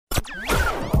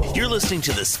You're listening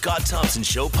to the Scott Thompson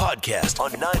Show podcast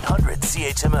on 900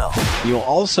 CHML. You'll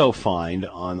also find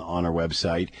on our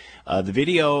website the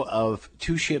video of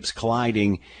two ships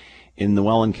colliding in the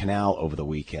Welland Canal over the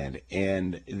weekend.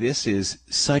 And this is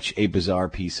such a bizarre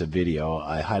piece of video.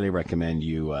 I highly recommend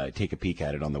you take a peek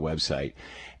at it on the website.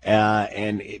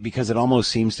 Because it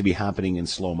almost seems to be happening in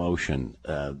slow motion,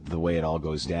 the way it all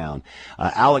goes down.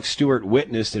 Alex Stewart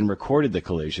witnessed and recorded the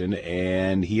collision,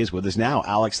 and he is with us now.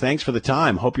 Alex, thanks for the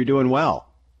time. Hope you're doing well.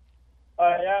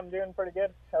 Yeah, I'm doing pretty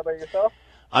good. How about yourself?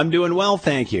 I'm doing well,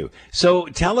 thank you. So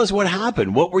tell us what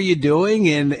happened. What were you doing,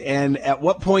 and at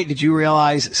what point did you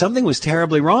realize something was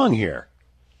terribly wrong here?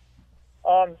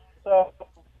 So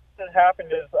what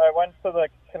happened is I went to the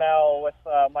canal with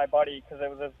my buddy because it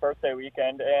was his birthday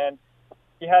weekend, and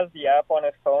he has the app on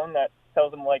his phone that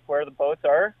tells him like where the boats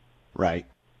are. Right.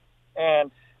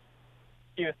 And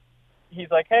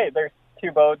he's like, hey, there's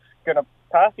two boats gonna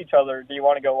pass each other. Do you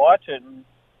want to go watch it? And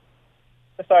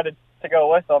decided to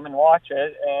go with them and watch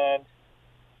it, and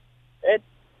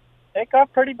it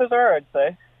got pretty bizarre, I'd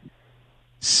say.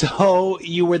 So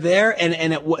you were there,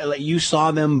 and you saw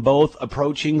them both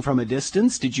approaching from a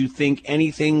distance. Did you think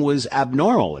anything was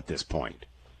abnormal at this point?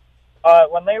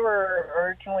 When they were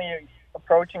originally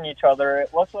approaching each other,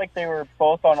 it looked like they were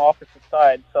both on opposite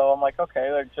sides. So I'm like, okay,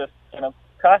 they're just gonna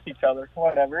pass each other,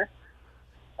 whatever.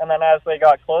 And then as they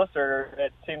got closer,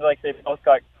 it seemed like they both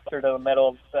got closer to the middle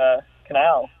of the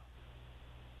canal.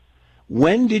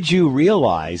 When did you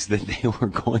realize that they were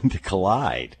going to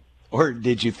collide? Or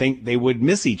did you think they would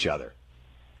miss each other?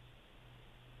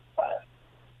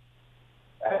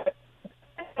 I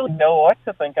don't know what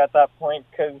to think at that point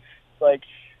because, like,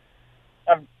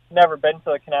 I've never been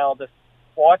to the canal to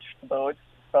watch the boats,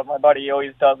 but my buddy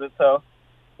always does it, so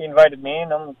he invited me,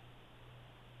 and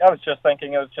I was just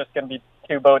thinking it was just going to be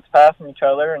two boats passing each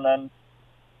other, and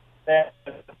then...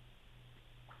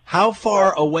 How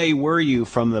far away were you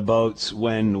from the boats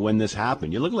when this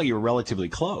happened? You look like you were relatively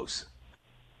close.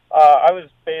 I was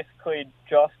basically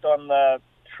just on the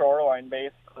shoreline,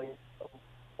 basically,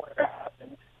 where it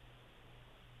happened.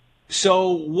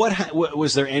 So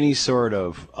was there any sort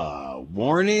of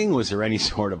warning? Was there any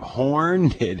sort of horn?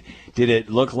 Did it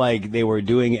look like they were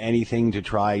doing anything to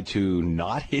try to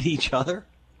not hit each other?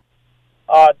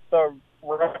 The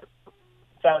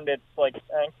sounded like,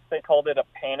 I think they called it a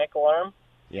panic alarm.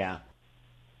 Yeah.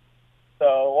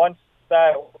 So once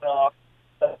that went off,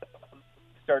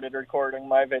 started recording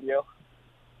my video.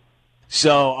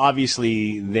 So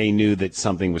obviously they knew that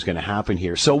something was going to happen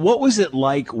here. So what was it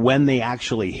like when they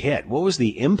actually hit? What was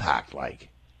the impact like?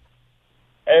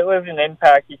 It was an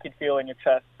impact you could feel in your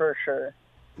chest, for sure.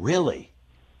 Really?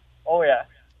 Oh, yeah.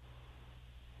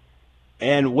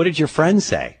 And what did your friend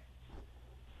say?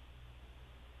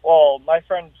 Well, my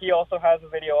friend, he also has a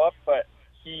video up, but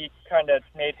he kind of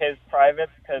made his private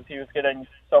because he was getting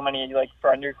so many, like,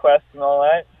 friend requests and all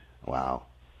that. Wow.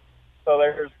 So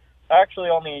there's actually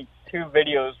only two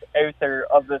videos out there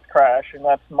of this crash, and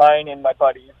that's mine and my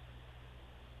buddy's.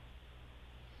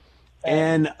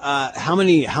 And how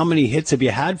many hits have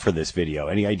you had for this video?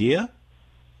 Any idea?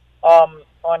 On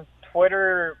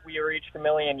Twitter, we reached 1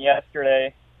 million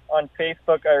yesterday. On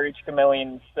Facebook, I reached 1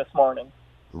 million this morning.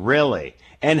 Really?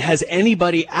 And has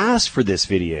anybody asked for this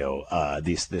video,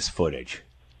 this footage?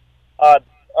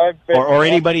 Or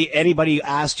anybody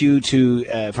asked you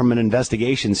to, from an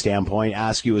investigation standpoint,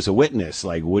 ask you as a witness,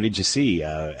 like, what did you see?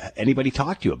 Anybody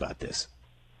talk to you about this?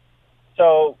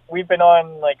 So we've been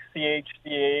on, like,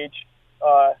 CHDH.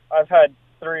 I've had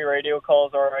 3 radio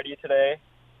calls already today.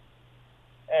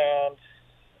 And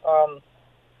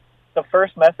the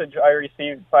first message I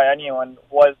received by anyone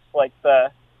was, like,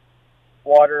 the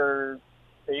water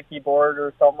safety board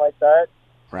or something like that.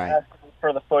 Right. Asking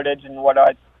for the footage and what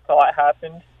I thought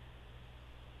happened.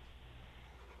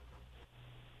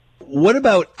 What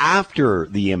about after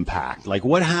the impact? Like,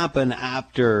 what happened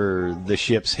after the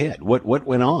ships hit? What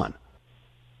went on?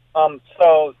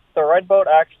 So the red boat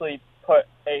actually put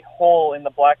a hole in the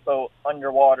black boat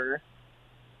underwater.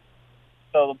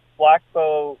 So the black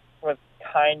boat was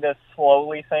kind of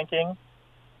slowly sinking,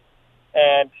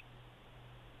 and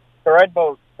the red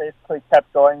boat basically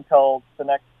kept going till the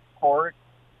next port,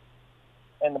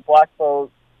 and the black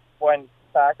boat went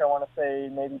back, I want to say,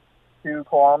 maybe 2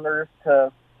 kilometers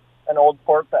to an old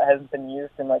port that hasn't been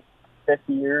used in like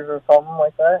 50 years or something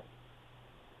like that.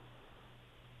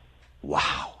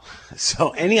 Wow.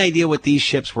 So any idea what these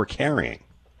ships were carrying?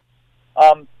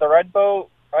 The red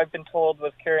boat, I've been told,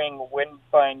 was carrying wind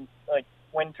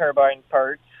turbine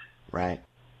parts. Right.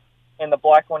 And the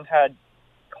black one had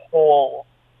coal.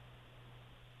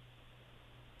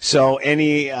 So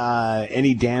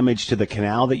any damage to the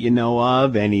canal that you know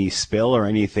of, any spill or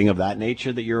anything of that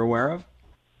nature that you're aware of?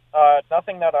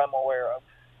 Nothing that I'm aware of.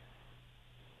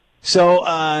 So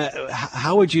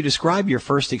how would you describe your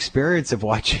first experience of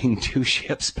watching two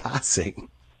ships passing?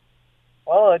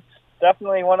 Well, it's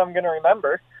definitely one I'm going to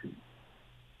remember.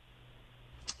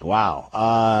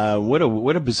 Wow.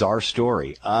 What a bizarre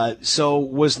story. So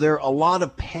was there a lot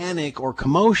of panic or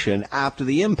commotion after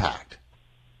the impact?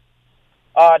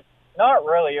 Not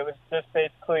really. It was just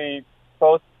basically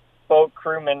both boat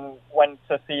crewmen went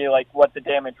to see like what the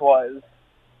damage was.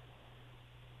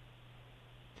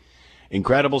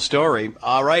 Incredible story.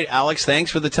 All right, Alex, thanks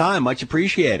for the time. Much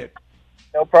appreciated.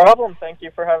 No problem. Thank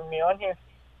you for having me on here.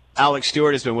 Alex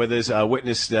Stewart has been with us,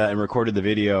 witnessed and recorded the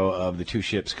video of the two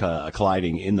ships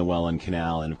colliding in the Welland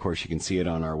Canal, and of course you can see it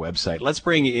on our website. Let's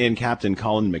bring in Captain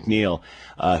Colin MacNeil,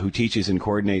 who teaches and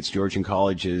coordinates Georgian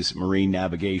College's Marine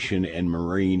Navigation and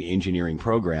Marine Engineering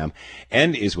program,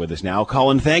 and is with us now.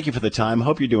 Colin, thank you for the time.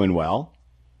 Hope you're doing well.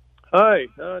 Hi,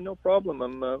 no problem.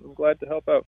 I'm glad to help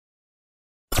out.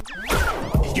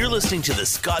 You're listening to the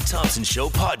Scott Thompson Show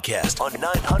podcast on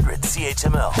 900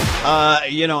 CHML.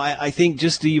 I think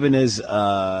just even as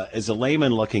a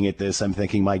layman looking at this, I'm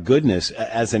thinking, my goodness,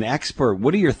 as an expert,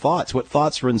 what are your thoughts? What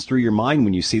thoughts runs through your mind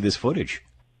when you see this footage?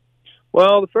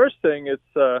 Well, the first thing,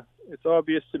 it's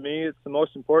obvious to me. It's the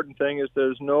most important thing is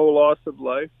there's no loss of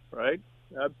life, right?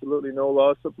 Absolutely no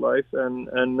loss of life,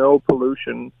 and no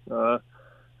pollution.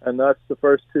 And that's the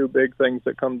first two big things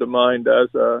that come to mind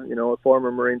as a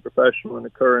former marine professional and a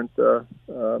current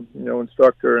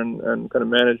instructor and kind of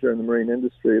manager in the marine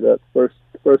industry. That's the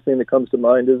first thing that comes to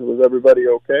mind is, was everybody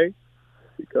okay?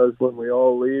 Because when we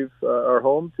all leave our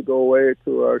home to go away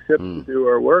to our ships to do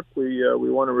our work, we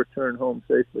want to return home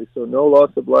safely. So no loss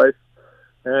of life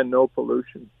and no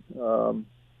pollution.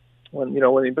 When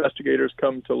the investigators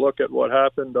come to look at what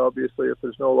happened, obviously, if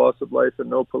there's no loss of life and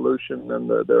no pollution, then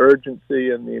the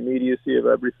urgency and the immediacy of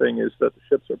everything is that the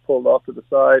ships are pulled off to the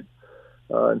side,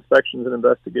 inspections and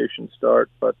investigations start,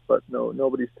 but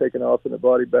nobody's taken off in a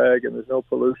body bag, and there's no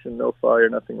pollution, no fire,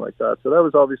 nothing like that. So that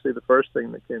was obviously the first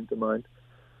thing that came to mind.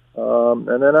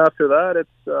 And then after that,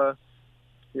 it's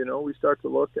we start to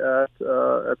look at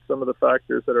some of the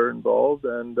factors that are involved,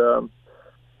 and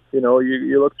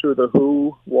you look through the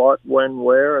who, what, when,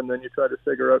 where, and then you try to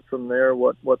figure out from there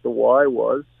what the why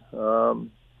was.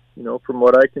 From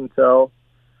what I can tell,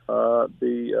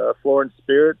 the Florence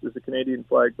Spirit is a Canadian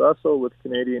flag vessel with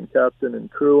Canadian captain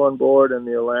and crew on board, and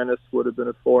the Atlantis would have been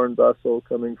a foreign vessel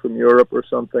coming from Europe or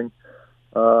something,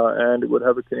 and it would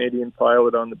have a Canadian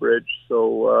pilot on the bridge.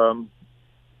 So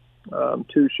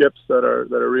two ships that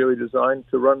are really designed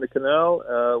to run the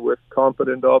canal with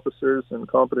competent officers and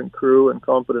competent crew and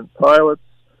competent pilots,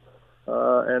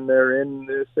 and they're in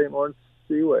the St. Lawrence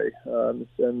Seaway and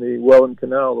the Welland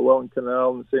Canal. The Welland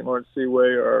Canal and the St. Lawrence Seaway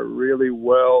are really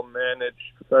well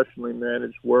managed, professionally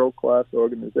managed, world-class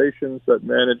organizations that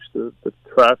manage the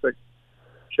traffic,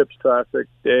 ship's traffic,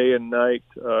 day and night,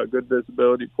 good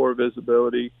visibility, poor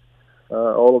visibility,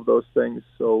 all of those things.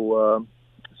 So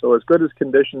as good as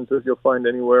conditions as you'll find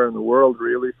anywhere in the world,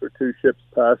 really, for two ships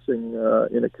passing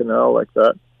in a canal like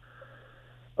that.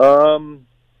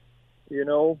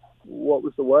 What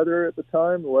was the weather at the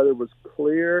time? The weather was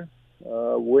clear.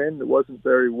 Wind, it wasn't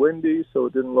very windy, so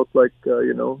it didn't look like,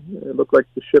 it looked like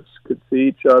the ships could see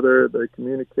each other. They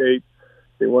communicate.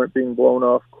 They weren't being blown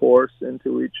off course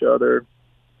into each other.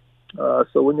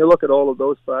 So when you look at all of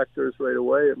those factors right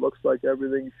away, it looks like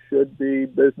everything should be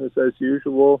business as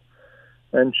usual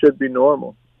and should be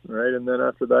normal, right? And then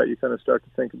after that, you kind of start to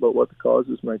think about what the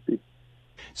causes might be.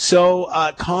 So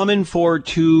common for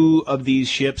two of these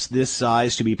ships this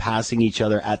size to be passing each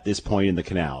other at this point in the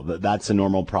canal. That's a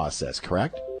normal process,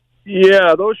 correct?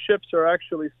 Yeah, those ships are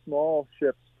actually small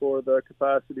ships for the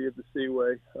capacity of the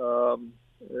Seaway.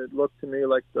 It looked to me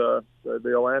like the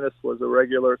Atlantis was a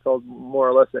regular, called more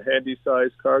or less a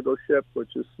handy-sized cargo ship,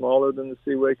 which is smaller than the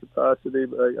Seaway capacity,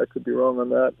 but I could be wrong on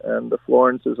that. And the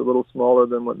Florence is a little smaller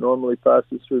than what normally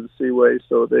passes through the Seaway,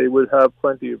 so they would have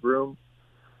plenty of room.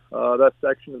 That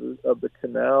section of the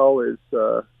canal is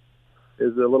a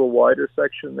little wider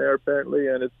section there apparently,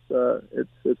 and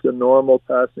it's a normal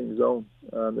passing zone.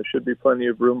 There should be plenty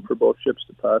of room for both ships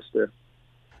to pass there.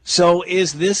 So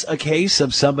is this a case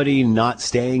of somebody not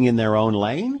staying in their own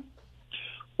lane?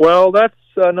 Well, that's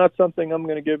not something I'm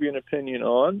going to give you an opinion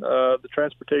on. The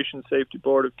Transportation Safety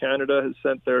Board of Canada has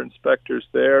sent their inspectors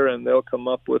there, and they'll come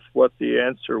up with what the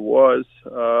answer was.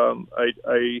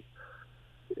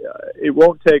 It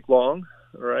won't take long,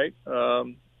 right?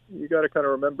 You got to kind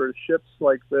of remember ships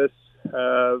like this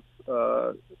have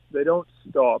they don't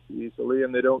stop easily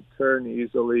and they don't turn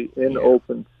easily in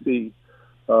open sea,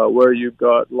 where you've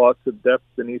got lots of depth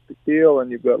beneath the keel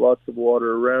and you've got lots of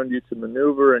water around you to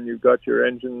maneuver and you've got your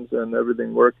engines and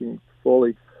everything working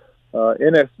fully.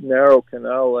 In a narrow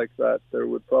canal like that, there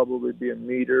would probably be a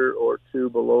meter or two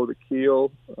below the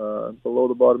keel, below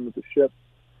the bottom of the ship,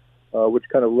 which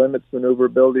kind of limits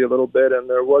maneuverability a little bit. And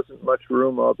there wasn't much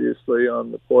room, obviously,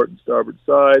 on the port and starboard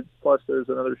sides. Plus, there's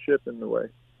another ship in the way.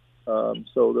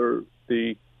 So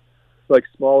like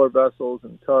smaller vessels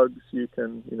and tugs, you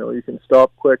can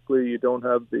stop quickly. You don't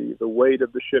have the weight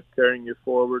of the ship carrying you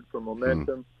forward for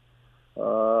momentum.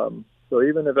 So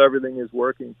even if everything is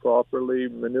working properly,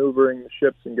 maneuvering the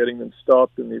ships and getting them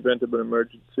stopped in the event of an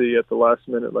emergency at the last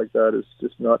minute like that is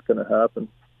just not going to happen.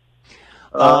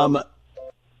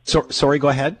 Sorry, go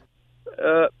ahead.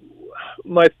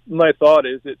 My thought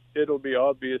is it'll be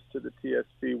obvious to the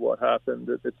TSB what happened.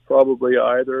 It's probably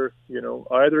either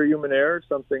human error,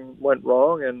 something went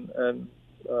wrong, and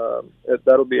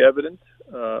that'll be evident,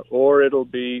 or it'll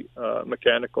be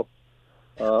mechanical.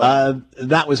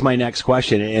 That was my next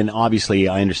question, and obviously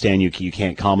I understand you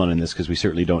can't comment on this because we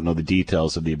certainly don't know the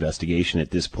details of the investigation at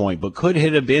this point, but could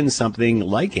it have been something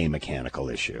like a mechanical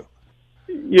issue?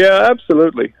 Yeah,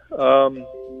 absolutely.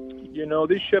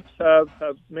 These ships have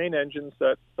main engines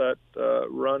that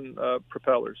run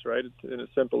propellers, right? In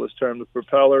its simplest term, the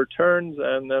propeller turns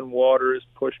and then water is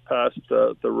pushed past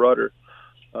the rudder.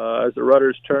 As the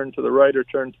rudders turn to the right or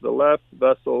turn to the left, the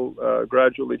vessel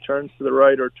gradually turns to the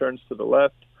right or turns to the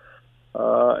left.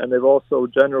 And they've also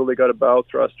generally got a bow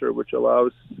thruster, which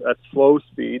allows, at slow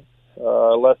speeds,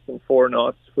 less than 4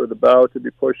 knots, for the bow to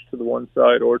be pushed to the one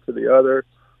side or to the other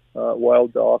while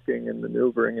docking and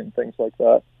maneuvering and things like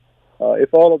that.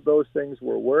 If all of those things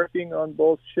were working on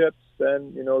both ships,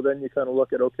 then you kind of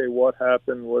look at, okay, what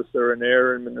happened? Was there an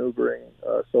error in maneuvering?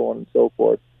 So on and so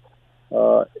forth.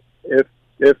 If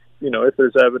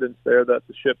there's evidence there that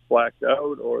the ship blacked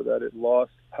out or that it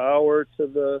lost power to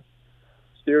the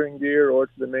steering gear or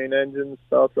to the main engines,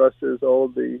 bow thrusters, all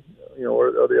of the,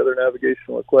 or the other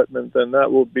navigational equipment, then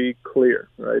that will be clear,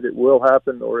 right? It will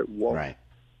happen or it won't. Right.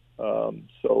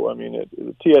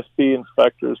 The TSB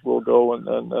inspectors will go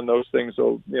and those things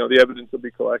will, the evidence will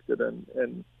be collected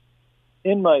and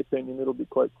in my opinion, it'll be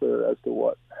quite clear as to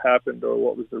what happened or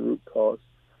what was the root cause.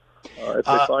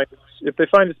 If they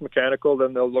find it's mechanical,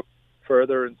 then they'll look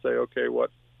further and say, okay,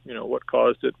 what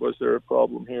caused it? Was there a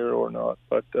problem here or not?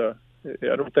 But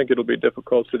I don't think it'll be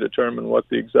difficult to determine what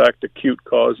the exact acute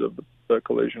cause of the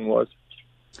collision was.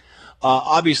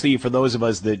 Obviously, for those of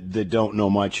us that don't know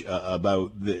much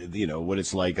about what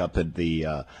it's like up at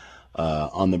the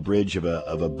on the bridge of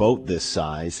a boat this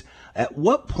size, at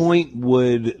what point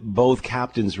would both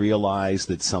captains realize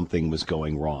that something was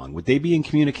going wrong? Would they be in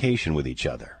communication with each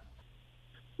other?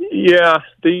 Yeah,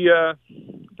 the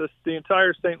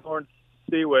entire St. Lawrence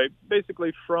Seaway,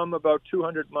 basically from about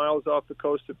 200 miles off the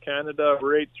coast of Canada,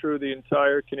 right through the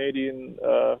entire Canadian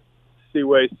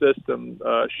seaway system,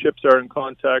 ships are in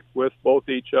contact with both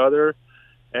each other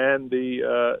and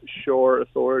the shore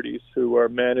authorities who are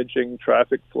managing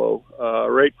traffic flow,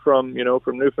 right from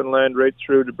Newfoundland right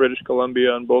through to British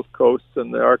Columbia on both coasts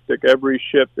and the Arctic. Every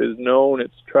ship is known,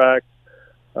 it's tracked,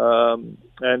 and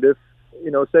if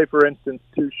say for instance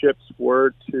 2 ships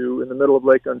were to, in the middle of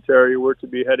Lake Ontario, were to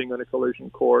be heading on a collision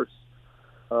course,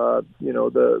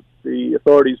 the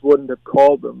authorities wouldn't have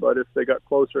called them, but if they got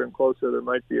closer and closer, there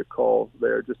might be a call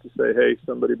there just to say, hey,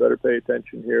 somebody better pay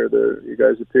attention here. You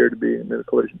guys appear to be in a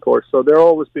collision course. So they're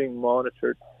always being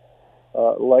monitored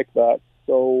like that.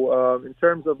 So in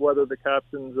terms of whether the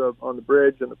captains on the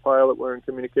bridge and the pilot were in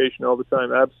communication all the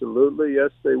time, absolutely,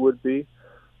 yes, they would be.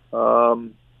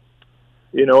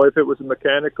 If it was a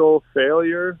mechanical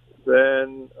failure,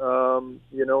 then,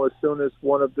 as soon as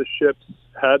one of the ships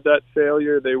had that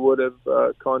failure, they would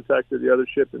have contacted the other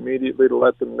ship immediately to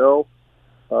let them know.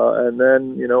 And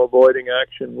then, avoiding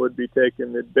action would be taken.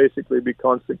 It'd basically be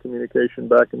constant communication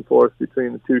back and forth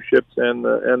between the 2 ships and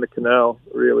the canal,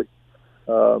 really.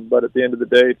 But at the end of the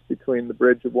day, it's between the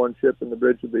bridge of one ship and the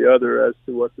bridge of the other as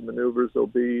to what the maneuvers will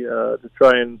be to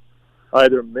try and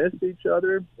either miss each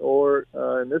other or,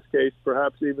 in this case,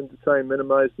 perhaps even to try and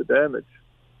minimize the damage.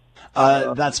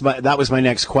 That was my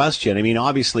next question. I mean,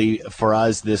 obviously, for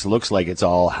us, this looks like it's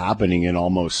all happening in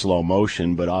almost slow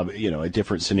motion, but a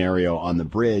different scenario on the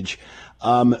bridge.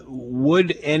 Would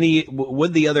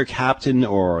the other captain,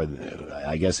 or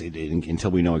I guess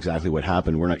until we know exactly what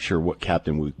happened, we're not sure what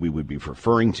captain we would be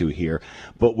referring to here,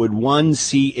 but would one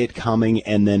see it coming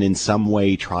and then in some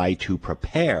way try to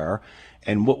prepare?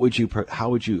 And how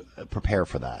would you prepare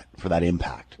for that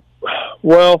impact?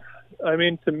 Well, I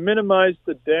mean, to minimize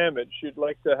the damage, you'd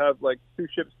like to have like two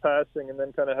ships passing and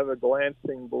then kind of have a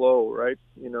glancing blow, right?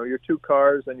 You know, your two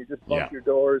cars and you just bump your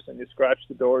doors and you scratch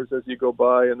the doors as you go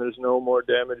by, and there's no more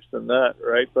damage than that,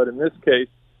 right? But in this case,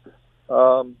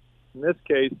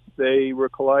 they were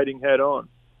colliding head on.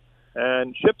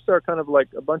 And ships are kind of like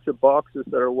a bunch of boxes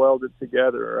that are welded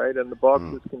together, right? And the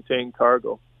boxes contain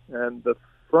cargo. And the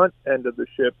front end of the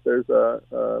ship, there's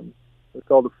it's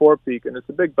called a forepeak, and it's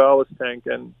a big ballast tank,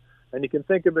 and you can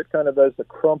think of it kind of as a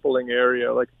crumpling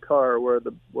area, like a car, where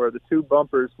the two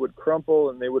bumpers would crumple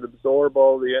and they would absorb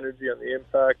all the energy on the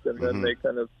impact, and then they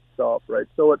kind of stop, right?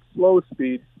 So at slow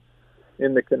speeds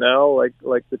in the canal,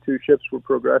 like the two ships were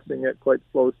progressing at quite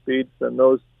slow speeds, and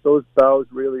those bows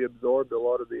really absorbed a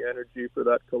lot of the energy for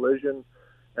that collision,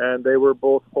 and they were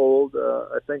both holed.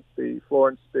 I think the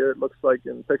Florence Spirit looks like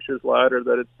in pictures later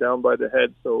that it's down by the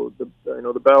head, so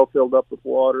the bow filled up with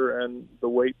water and the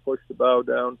weight pushed the bow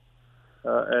down,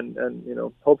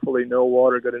 and hopefully no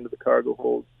water got into the cargo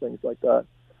holds, things like that.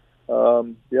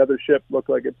 The other ship looked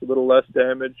like it's a little less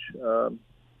damage,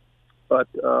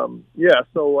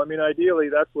 so I mean, ideally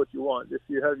that's what you want. If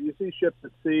you see ships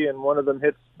at sea and one of them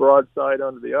hits broadside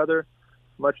onto the other,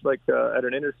 much like at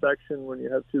an intersection when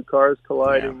you have two cars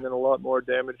colliding, then a lot more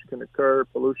damage can occur,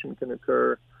 pollution can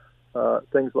occur,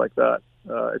 things like that.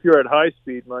 If you're at high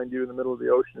speed, mind you, in the middle of the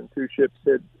ocean and two ships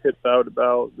hit bow to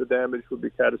bow, the damage would be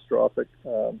catastrophic.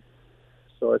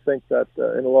 So I think that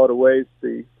in a lot of ways,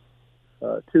 the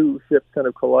two ships kind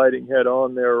of colliding head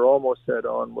on there, or almost head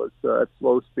on, was at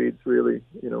slow speeds really,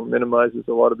 minimizes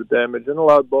a lot of the damage and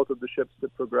allowed both of the ships to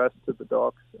progress to the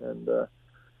docks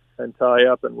and tie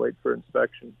up and wait for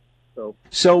inspection.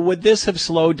 So would this have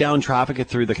slowed down traffic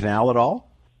through the canal at all?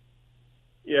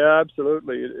 Yeah,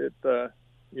 absolutely. It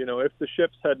if the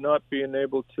ships had not been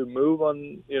able to move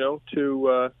on,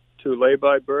 to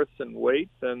lay-by berths and wait,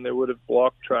 then they would have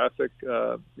blocked traffic,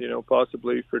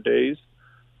 possibly for days.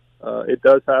 It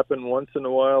does happen once in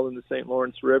a while in the St.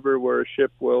 Lawrence River where a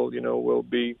ship will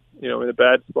be, in a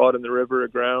bad spot in the river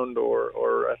aground,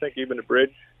 or I think even a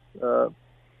bridge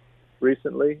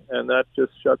recently, and that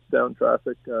just shuts down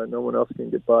traffic. No one else can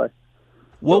get by.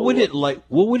 What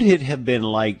would it have been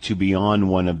like to be on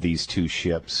one of these two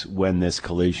ships when this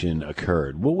collision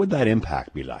occurred? What would that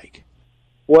impact be like?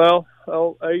 Well,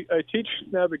 I teach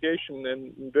navigation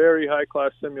in very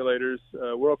high-class simulators,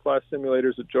 world-class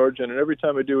simulators at Georgian, and every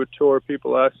time I do a tour,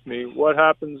 people ask me, what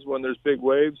happens when there's big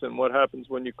waves and what happens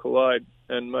when you collide?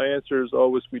 And my answer is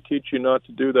always, we teach you not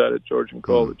to do that at Georgian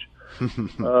College.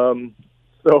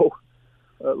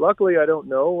 Luckily, I don't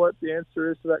know what the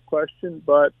answer is to that question,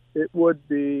 but it would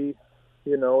be,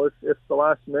 if the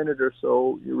last minute or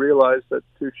so you realize that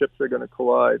two ships are going to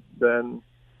collide, then,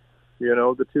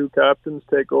 the two captains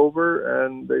take over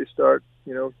and they start,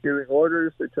 giving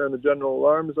orders. They turn the general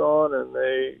alarms on and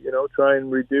they, try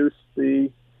and reduce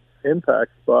the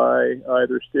impact by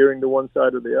either steering to one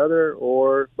side or the other,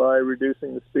 or by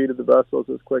reducing the speed of the vessels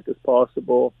as quick as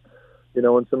possible.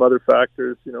 And some other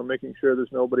factors, making sure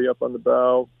there's nobody up on the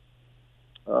bow,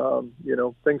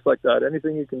 things like that.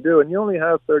 Anything you can do. And you only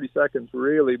have 30 seconds,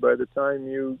 really, by the time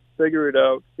you figure it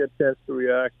out, get a chance to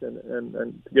react, and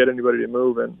to get anybody to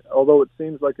move. And although it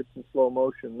seems like it's in slow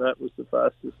motion, that was the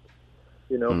fastest,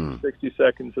 60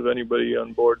 seconds of anybody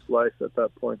on board's life at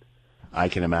that point. I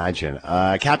can imagine.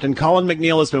 Captain Colin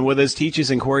MacNeil has been with us,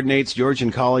 teaches and coordinates Georgian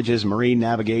College's marine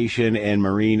navigation and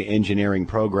marine engineering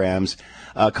programs.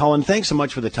 Colin, thanks so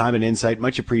much for the time and insight.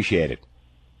 Much appreciated.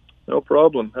 No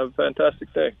problem. Have a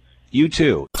fantastic day. You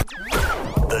too.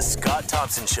 The Scott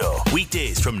Thompson Show,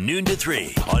 weekdays from noon to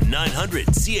 3 on 900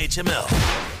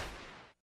 CHML.